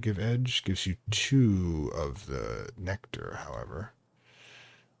 This won't give edge. Gives you 2 of the nectar, however.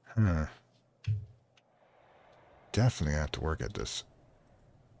 Huh. Definitely have to work at this.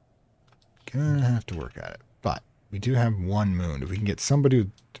 Gonna have to work at it. But we do have 1 moon. If we can get somebody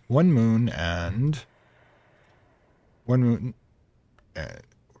with 1 moon and 1 moon or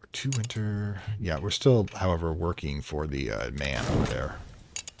 2 winter. Yeah, we're still, however, working for the man over there.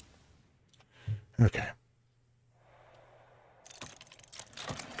 Okay.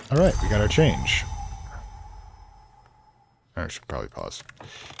 All right, we got our change. I should probably pause.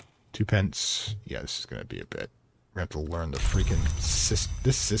 2 pence. Yeah, this is going to be a bit. We have to learn the freaking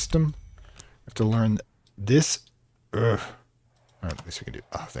this system. We have to learn this. Ugh. At least we can do...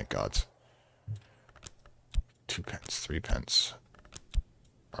 Oh, thank gods. 2 pence, 3 pence.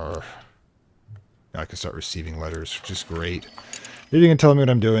 Now I can start receiving letters, which is great. Maybe you can tell me what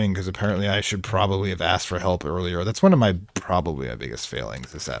I'm doing, because apparently I should probably have asked for help earlier. That's one of my probably my biggest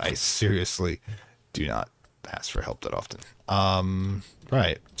failings, is that I seriously do not ask for help that often.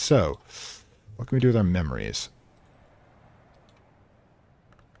 Right, so what can we do with our memories?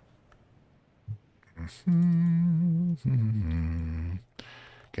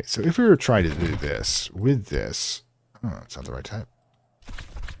 Okay, so if we were trying to do this with this, oh, it's not the right type.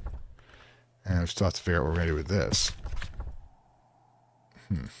 And we still have to figure out what we're going to do with this.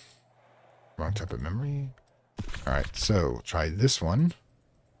 Wrong type of memory. Alright, so try this one.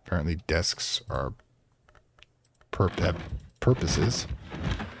 Apparently desks are have purposes.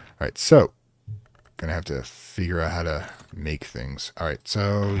 Alright, so gonna have to figure out how to make things. Alright,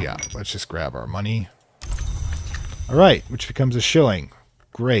 so yeah, let's just grab our money. Alright, which becomes a shilling.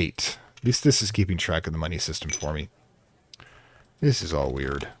 Great. At least this is keeping track of the money system for me. This is all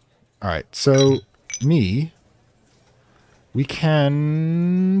weird. Alright, so we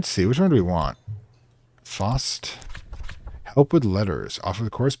can see, which one do we want? Fost. Help with letters. Offer the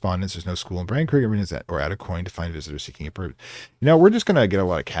correspondence. There's no school in Brain Creek. Or add a coin to find visitors seeking a permit. You know, we're just going to get a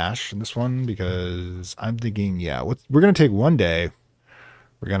lot of cash in this one, because I'm thinking, yeah, we're going to take one day.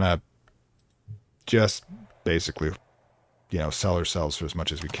 We're going to just basically, you know, sell ourselves for as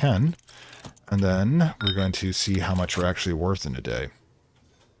much as we can. And then we're going to see how much we're actually worth in a day.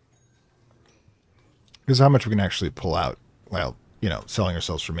 Because how much we can actually pull out while, you know, selling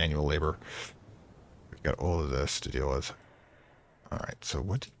ourselves for manual labor. We've got all of this to deal with. Alright, so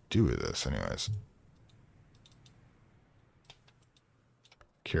what do you do with this anyways?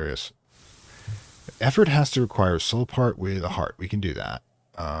 Curious. Effort has to require a soul part with a heart. We can do that.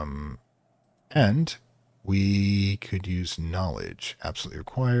 And we could use knowledge. Absolutely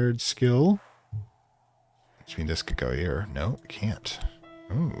required. Skill. Which means this could go here. No, it can't.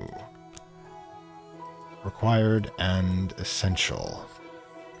 Ooh. Required and essential.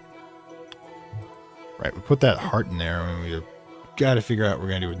 Right, we put that heart in there, and we got to figure out what we're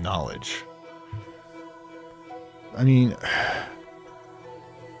going to do with knowledge. I mean,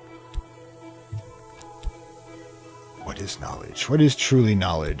 what is knowledge? What is truly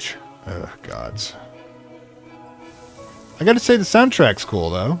knowledge? Oh, gods. I got to say the soundtrack's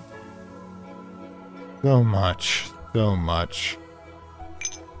cool, though. So much. So much.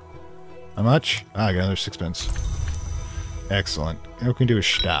 How much? Ah, I got another 6 pence. Excellent. And what can we do with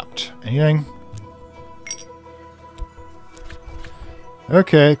Stapt? Anything?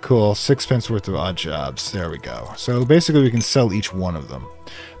 Okay, cool. 6 pence worth of odd jobs. There we go. So basically we can sell each one of them.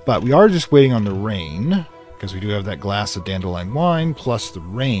 But we are just waiting on the rain, because we do have that glass of dandelion wine, plus the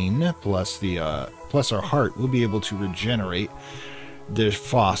rain, plus the plus our heart. We'll be able to regenerate the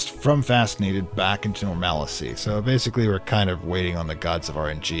Fost from Fascinated back into normalcy. So basically we're kind of waiting on the gods of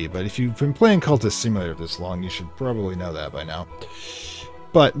RNG. But if you've been playing Cultist Simulator this long, you should probably know that by now.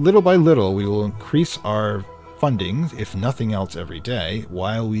 But little by little, we will increase our funding, if nothing else, every day,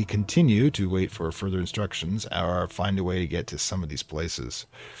 while we continue to wait for further instructions or find a way to get to some of these places.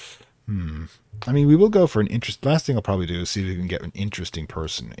 I mean, we will go for an interest. Last thing I'll probably do is see if we can get an interesting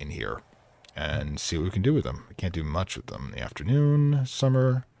person in here and see what we can do with them. We can't do much with them. In the afternoon,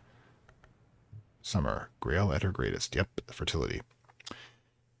 summer, Grail at her greatest. Yep, fertility.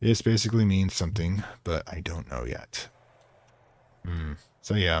 This basically means something, but I don't know yet.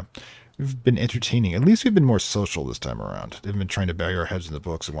 So yeah. We've been entertaining. At least we've been more social this time around. We've been trying to bury our heads in the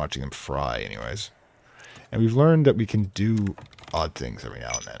books and watching them fry anyways. And we've learned that we can do odd things every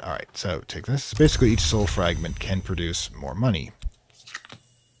now and then. Alright, so take this. Basically, each soul fragment can produce more money.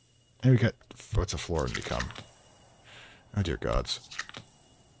 And we got... What's a florin become? Oh, dear gods.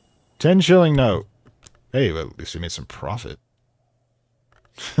 10 shilling note. Hey, well, at least we made some profit.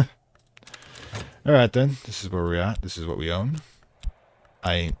 Alright then. This is where we're at. This is what we own.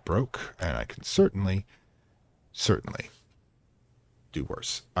 I ain't broke, and I can certainly do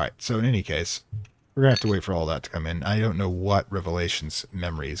worse. Alright, so in any case, we're going to have to wait for all that to come in. I don't know what Revelation's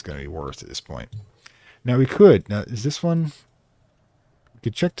memory is going to be worth at this point. Now, we could. Now, is this one... We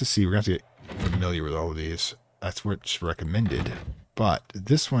could check to see. We're going to have to get familiar with all of these. That's what's recommended. But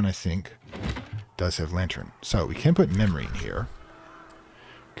this one, I think, does have Lantern. So, we can put memory in here.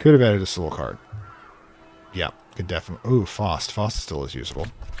 Could have added a soul card. Yeah. Could definitely... Ooh, Fost. Fost still is usable.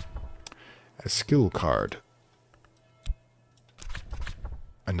 A skill card.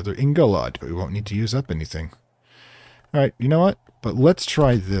 Another Ingalod, but we won't need to use up anything. Alright, you know what? But let's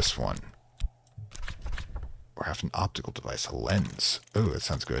try this one. Or have an optical device, a lens. Oh, that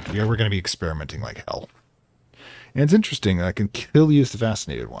sounds good. Yeah, we're going to be experimenting like hell. And it's interesting that I can kill you as the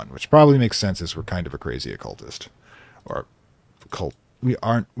fascinated one, which probably makes sense as we're kind of a crazy occultist. Or occult.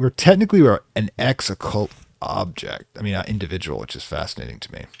 We're an ex-occult object. I mean, individual, which is fascinating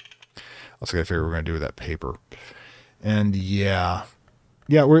to me. Let's gotta figure what we're going to do with that paper. And yeah,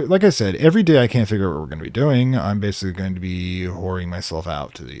 we're, like I said, every day I can't figure out what we're going to be doing. I'm basically going to be whoring myself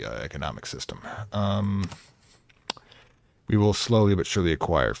out to the economic system. We will slowly but surely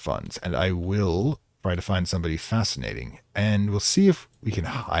acquire funds, and I will try to find somebody fascinating, and we'll see if we can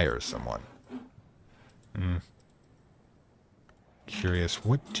hire someone. Curious,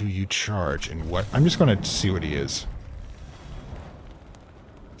 what do you charge, and what? I'm just going to see what he is.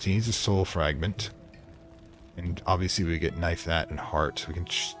 So he needs a soul fragment. And obviously we get knife that and heart. We can.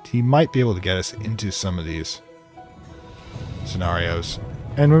 He might be able to get us into some of these scenarios.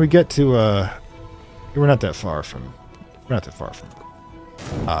 And when we get to, we're not that far from.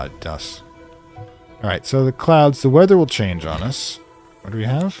 Dust. All right. So the clouds, the weather will change on us. What do we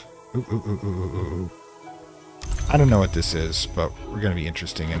have? Ooh. I don't know what this is, but we're gonna be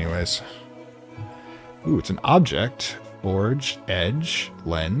interesting anyways. Ooh, it's an object. Forge, edge,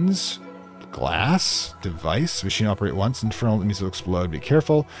 lens. Glass, device, machine operate once, infernal enemies will explode, be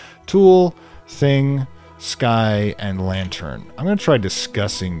careful. Tool, thing, sky, and lantern. I'm going to try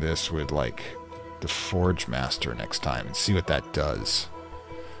discussing this with, like, the Forge Master next time and see what that does.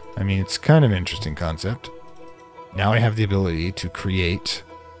 I mean, it's kind of an interesting concept. Now I have the ability to create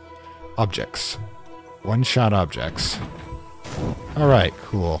objects. One-shot objects. Alright,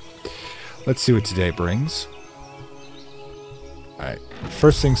 cool. Let's see what today brings. Alright,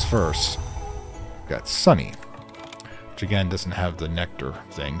 first things first. Got Sunny, which again doesn't have the nectar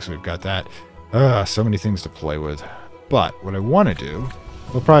thing, so we've got that. So many things to play with. But what I want to do,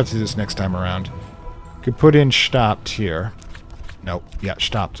 we'll probably do this next time around. Could put in stopped here. Nope, yeah,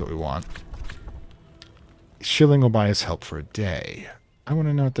 stopped's what we want. Shilling will buy us help for a day. I want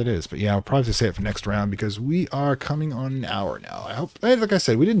to know what that is, but yeah, I'll probably say it for next round because we are coming on an hour now. I hope, like I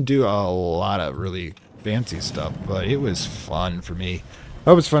said, we didn't do a lot of really fancy stuff, but it was fun for me. I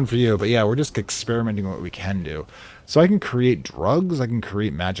hope it's fun for you, but yeah, we're just experimenting with what we can do. So I can create drugs, I can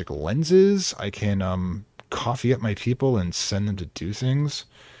create magic lenses, I can coffee up my people and send them to do things.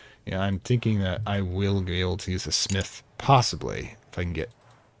 Yeah, I'm thinking that I will be able to use a smith, possibly, if I can get...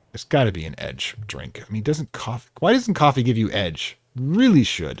 There's got to be an edge drink. I mean, why doesn't coffee give you edge? Really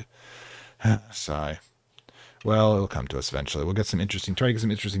should. Sigh. Well, it'll come to us eventually. We'll get some interesting, try to get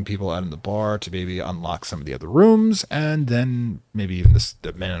some interesting people out in the bar to maybe unlock some of the other rooms, and then maybe even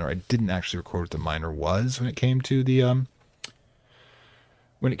the miner. I didn't actually record what the miner was when it came to the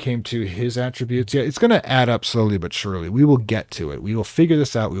when it came to his attributes. Yeah, it's going to add up slowly but surely. We will get to it. We will figure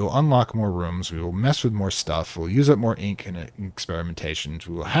this out. We will unlock more rooms. We will mess with more stuff. We'll use up more ink and experimentations.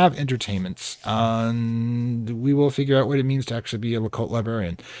 We will have entertainments. And we will figure out what it means to actually be a occult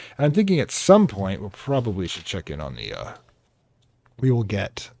librarian. And I'm thinking at some point, we probably should check in on the... we will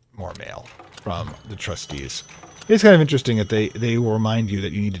get more mail from the trustees. It's kind of interesting that they will remind you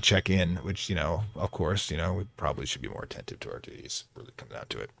that you need to check in, which, you know, of course, you know, we probably should be more attentive to our duties. Really comes down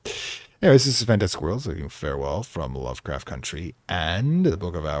to it. Anyways, this is Fantastic Worlds, looking farewell from Lovecraft Country and the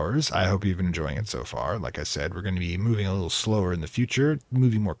Book of Hours. I hope you've been enjoying it so far. Like I said, we're going to be moving a little slower in the future,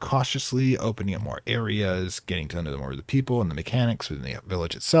 moving more cautiously, opening up more areas, getting to know more of the people and the mechanics within the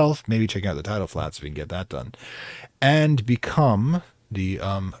village itself, maybe checking out the title flats if we can get that done, and become the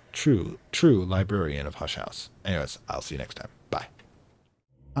true librarian of Hush House. Anyways, I'll see you next time. Bye.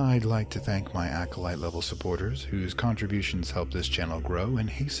 I'd like to thank my Acolyte level supporters whose contributions help this channel grow and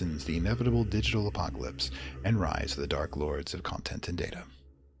hastens the inevitable digital apocalypse and rise of the Dark Lords of Content and Data.